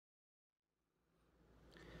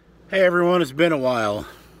Hey everyone, it's been a while.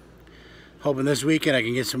 Hoping this weekend I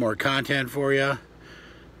can get some more content for you.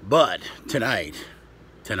 But tonight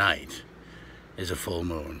is a full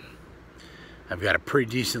moon. I've got a pretty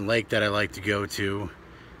decent lake that I like to go to.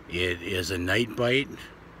 It is a night bite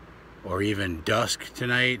or even dusk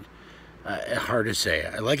tonight. Hard to say.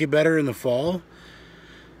 I like it better in the fall,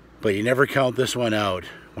 but you never count this one out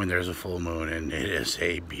when there's a full moon, and it is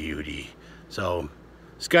a beauty. So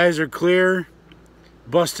skies are clear.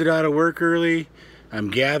 Busted out of work early. I'm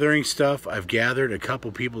gathering stuff. I've gathered a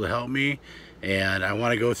couple people to help me, and I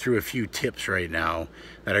want to go through a few tips right now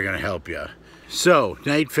that are going to help you. So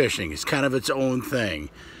night fishing is kind of its own thing.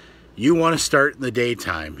 You want to start in the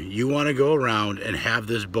daytime. You want to go around and have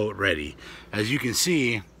this boat ready. As you can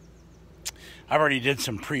see, I've already did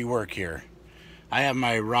some pre-work here. I have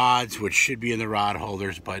my rods, which should be in the rod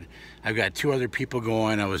holders, but I've got two other people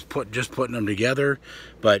going. I was just putting them together,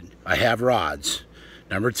 but I have rods.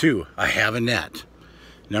 Number two, I have a net.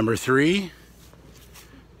 Number three,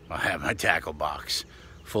 I have my tackle box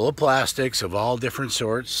full of plastics of all different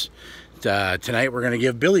sorts. Tonight we're going to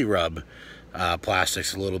give Billy Rub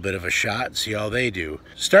plastics a little bit of a shot, see how they do.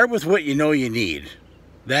 Start with what you know you need.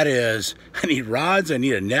 That is, I need rods, I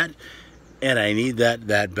need a net, and I need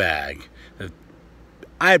that bag.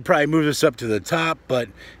 I'd probably move this up to the top, but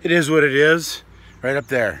it is what it is. Right up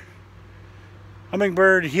there.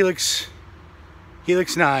 Humminbird Helix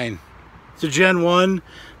 9. It's a Gen 1,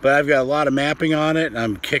 but I've got a lot of mapping on it, and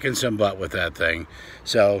I'm kicking some butt with that thing.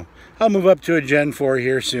 So I'll move up to a Gen 4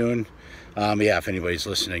 here soon. Yeah, if anybody's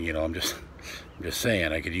listening, you know, I'm just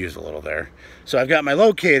saying I could use a little there. So I've got my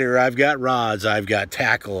locator, I've got rods, I've got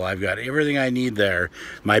tackle, I've got everything I need there.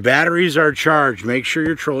 My batteries are charged. Make sure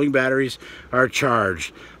your trolling batteries are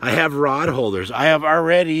charged. I have rod holders. I have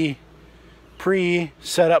already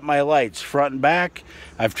pre-set up my lights front and back.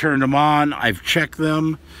 I've turned them on. I've checked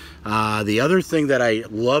them. The other thing that I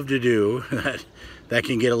love to do that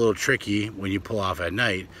can get a little tricky when you pull off at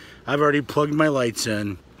night, I've already plugged my lights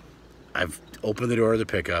in. I've opened the door of the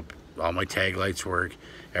pickup. All my tag lights work.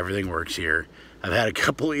 Everything works here. I've had a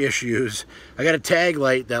couple of issues. I got a tag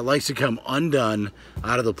light that likes to come undone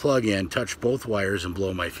out of the plug-in, touch both wires, and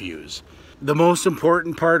blow my fuse. The most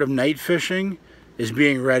important part of night fishing is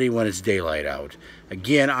being ready when it's daylight out.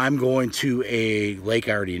 Again, I'm going to a lake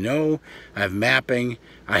I already know. I have mapping.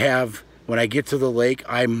 When I get to the lake,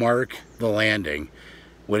 I mark the landing.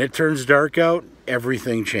 When it turns dark out,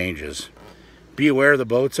 everything changes. Be aware of the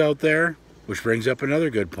boats out there, which brings up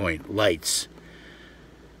another good point, lights.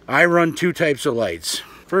 I run two types of lights.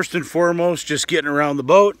 First and foremost, just getting around the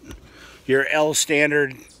boat, your L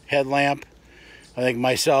standard headlamp. I think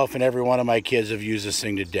myself and every one of my kids have used this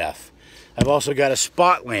thing to death. I've also got a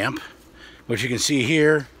spot lamp, which you can see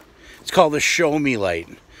here. It's called the Show Me light.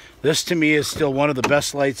 This to me is still one of the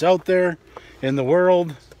best lights out there in the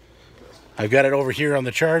world. I've got it over here on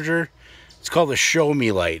the charger. It's called the Show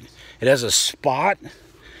Me light. It has a spot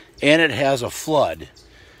and it has a flood.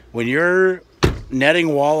 When you're netting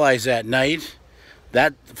walleyes at night,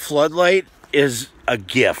 that floodlight is a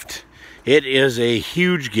gift. It is a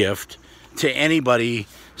huge gift to anybody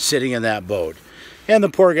sitting in that boat. And the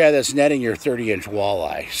poor guy that's netting your 30-inch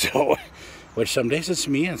walleye. So, which some days it's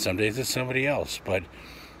me and some days it's somebody else. But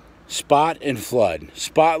spot and flood.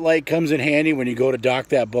 Spotlight comes in handy when you go to dock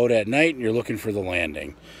that boat at night and you're looking for the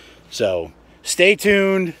landing. So stay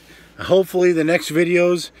tuned. Hopefully the next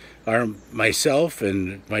videos are myself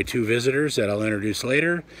and my two visitors that I'll introduce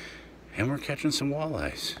later. And we're catching some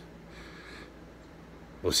walleyes.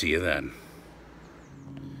 We'll see you then.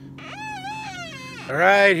 All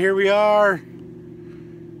right, here we are.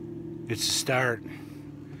 It's a start.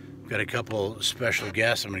 Got a couple special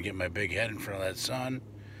guests. I'm gonna get my big head in front of that sun.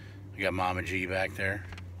 I got Mama G back there.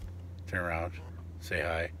 Turn around, say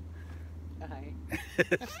hi. Hi.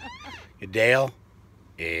 Dale.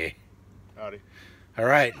 Hey. Howdy. All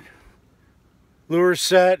right. Lure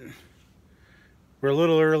set. We're a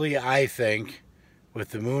little early, I think, with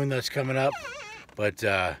the moon that's coming up. But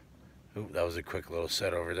ooh, that was a quick little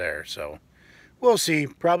set over there. So we'll see.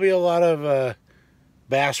 Probably a lot of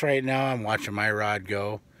bass right now. I'm watching my rod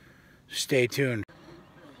go. Stay tuned.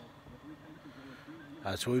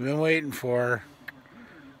 That's what we've been waiting for.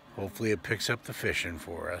 Hopefully it picks up the fishing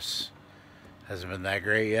for us. Hasn't been that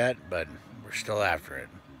great yet, but we're still after it.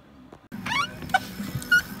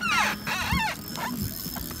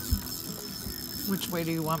 Which way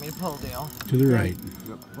do you want me to pull, Dale? To the right.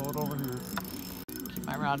 Yep, pull it over here. Keep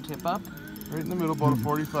my rod tip up. Right in the middle, about a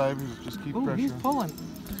 45. Just keep Ooh, pressure. he's pulling.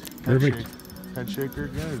 Perfect. Head shaker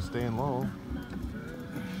again, he's staying low.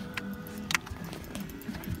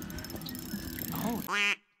 Oh.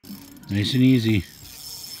 Nice and easy.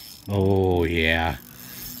 Oh yeah.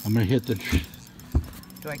 I'm gonna hit the.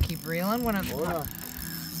 Do I keep reeling when it's? Oh, yeah.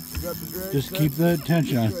 You got the drag Just set? keep the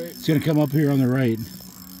tension on. It's gonna come up here on the right.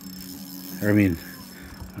 Or I mean,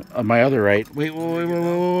 on my other right. Wait,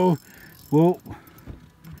 whoa.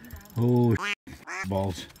 Oh,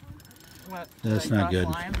 balls. What? That's Did I not cross good.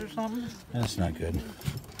 Lines or something? That's not good.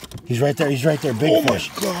 He's right there. He's right there. Big Oh fish.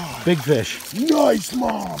 my God. Big fish. Nice,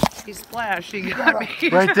 Mom. He splashed. He got me.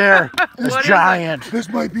 Right there. It's What is giant. This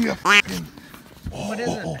might be a fucking. What is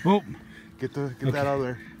it? Oh, Get that out of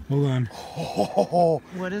there. hold on. Oh,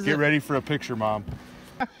 What is get it? ready for a picture, Mom.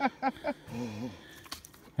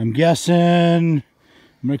 I'm guessing.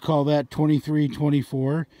 I'm gonna call that 23,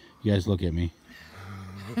 24. You guys look at me.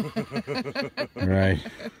 All right.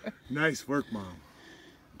 Nice work, Mom.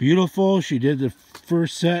 Beautiful. She did the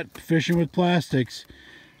first set fishing with plastics.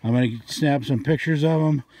 I'm gonna snap some pictures of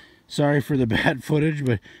them. Sorry for the bad footage,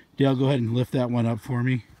 but Dale, go ahead and lift that one up for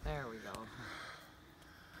me. There we go.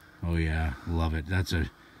 Oh yeah, love it. That's a,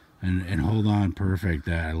 and hold on, perfect.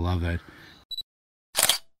 I love that.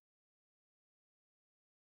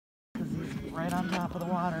 Right on top of the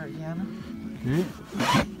water again.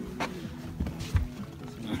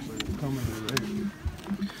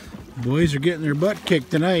 Boys are getting their butt kicked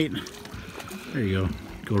tonight. There you go.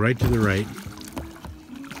 Go right to the right.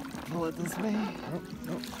 Pull it this way.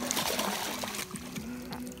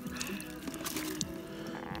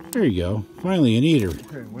 There you go. Finally an eater.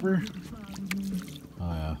 Okay,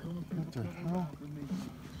 Oh yeah. what the hell?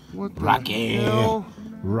 What the Rocky. hell?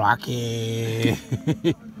 Rocky. All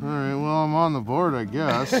right, well, I'm on the board, I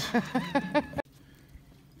guess.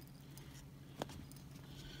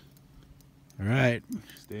 All right.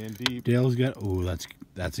 Staying deep. Dale's got. Oh,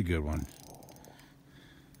 that's a good one.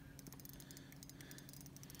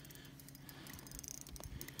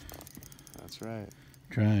 That's right.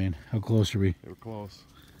 Trying. How close are we? They were close.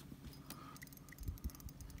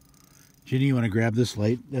 Ginny, you want to grab this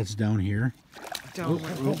light that's down here? Don't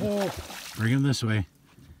Bring him this way.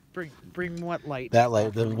 bring what light? That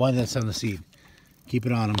light, the one that's on the seat. Keep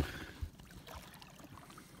it on him.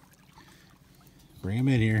 Bring him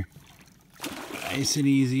in here. Nice and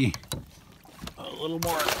easy. A little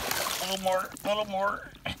more.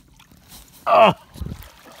 Oh!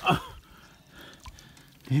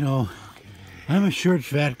 You know, I'm a short,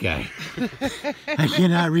 fat guy. I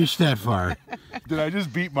cannot reach that far. Did I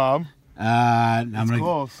just beat Mom? I'm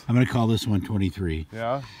Close. gonna call this one 23.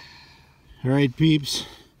 Yeah. All right, peeps.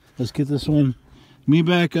 Let's get this one. Me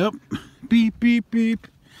back up. Beep, beep, beep.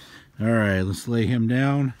 All right, let's lay him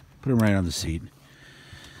down. Put him right on the seat.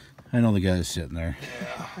 I know the guy's sitting there.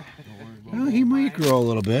 Yeah. Well, he might grow a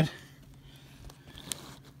little bit.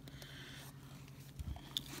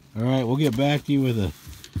 All right, we'll get back to you with a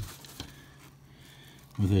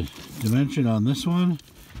dimension on this one.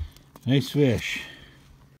 Nice fish.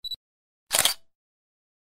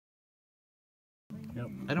 Yep.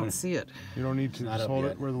 I don't see it. You don't need to. Not Just up hold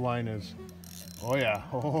yet. it where the line is. Oh, yeah.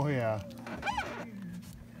 Oh, yeah.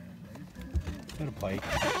 Got a pike.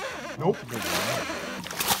 Nope.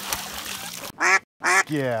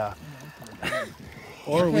 Yeah.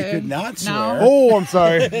 Or we could not swear. No. Oh, I'm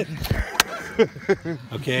sorry.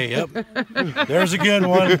 Okay, yep. There's a good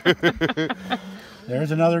one.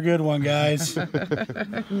 There's another good one, guys. You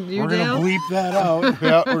We're Dale? gonna bleep that out.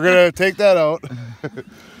 Yeah, we're going to take that out.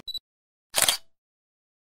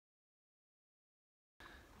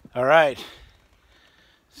 All right.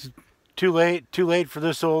 It's too late for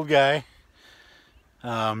this old guy.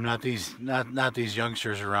 Not these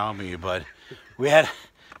youngsters around me, but we had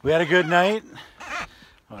a good night.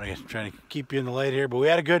 I'm trying to keep you in the light here, but we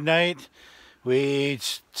had a good night. We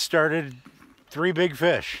started 3 big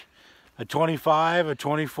fish, a 25, a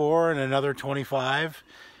 24, and another 25.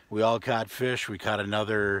 We all caught fish. We caught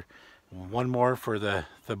one more for the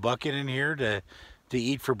bucket in here to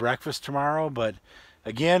eat for breakfast tomorrow. But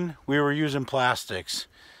again, we were using plastics.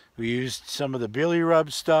 We used some of the billy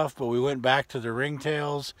rub stuff, but we went back to the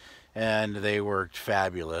ringtails, and they worked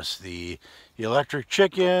fabulous. The electric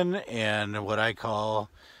chicken and what I call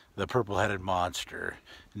the purple-headed monster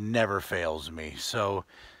never fails me. So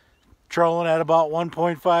trolling at about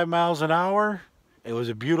 1.5 miles an hour. It was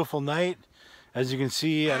a beautiful night. As you can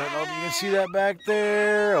see, I don't know if you can see that back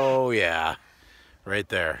there. Oh yeah, right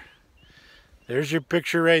there. There's your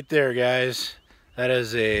picture right there, guys. That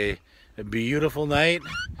is a beautiful night.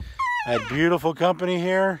 I had beautiful company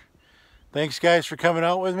here. Thanks guys for coming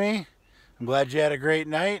out with me. I'm glad you had a great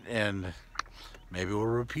night, and maybe we'll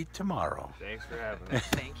repeat tomorrow. Thanks for having us.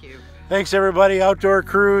 Thank you. Thanks everybody, Outdoor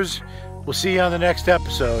Kruse. We'll see you on the next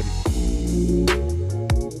episode.